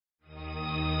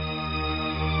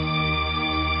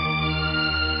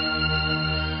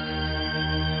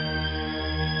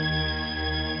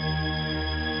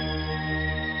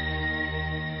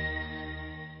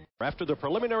After the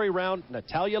preliminary round,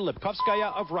 Natalia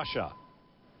Lipkovskaya of Russia.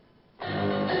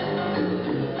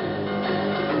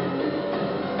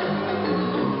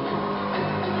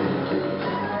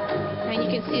 And you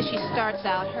can see as she starts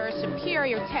out, her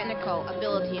superior technical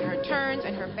ability in her turns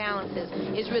and her balances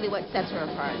is really what sets her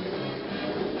apart.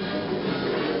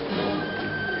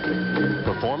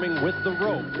 Performing with the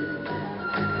rope.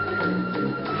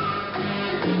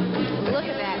 Look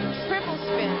at that, triple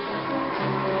spin.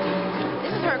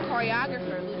 This is her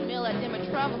choreographer, Ludmilla,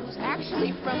 Dimitrova, who's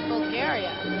actually from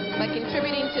Bulgaria, but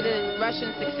contributing to the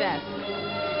Russian success.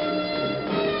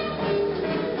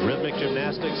 Rhythmic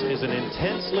gymnastics is an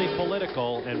intensely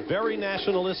political and very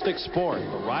nationalistic sport.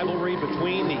 The rivalry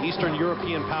between the Eastern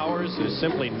European powers is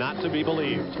simply not to be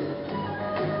believed.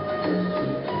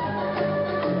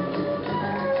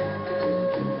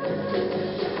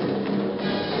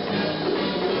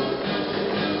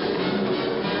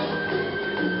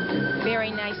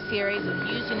 Very nice series of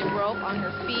using the rope on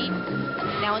her feet.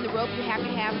 Now in the rope you have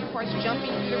to have, of course,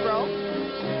 jumping through the rope,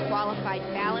 qualified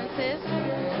balances,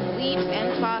 leaps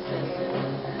and tosses.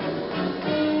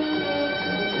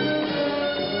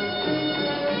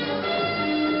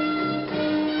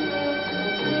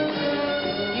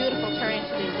 Beautiful turn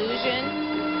into the illusion.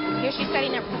 Here she's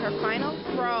setting up for her final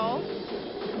throw.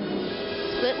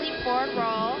 Split leap forward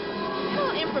roll. A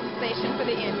little improvisation for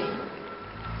the ending.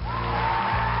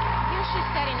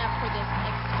 She's setting up for this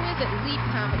exquisite leap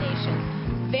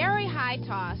combination. Very high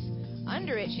toss.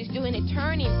 Under it, she's doing a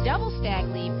turning double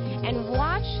stag leap, and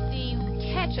watch the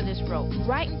catch of this rope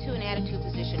right into an attitude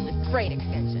position with great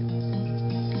extension.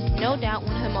 No doubt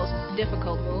one of the most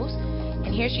difficult moves.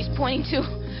 And here she's pointing to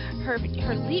her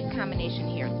leap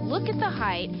combination here. Look at the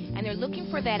height, and they're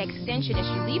looking for that extension as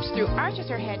she leaps through,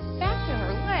 arches her head back to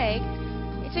her leg.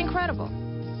 It's incredible.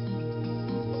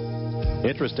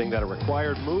 Interesting that a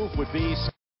required move would be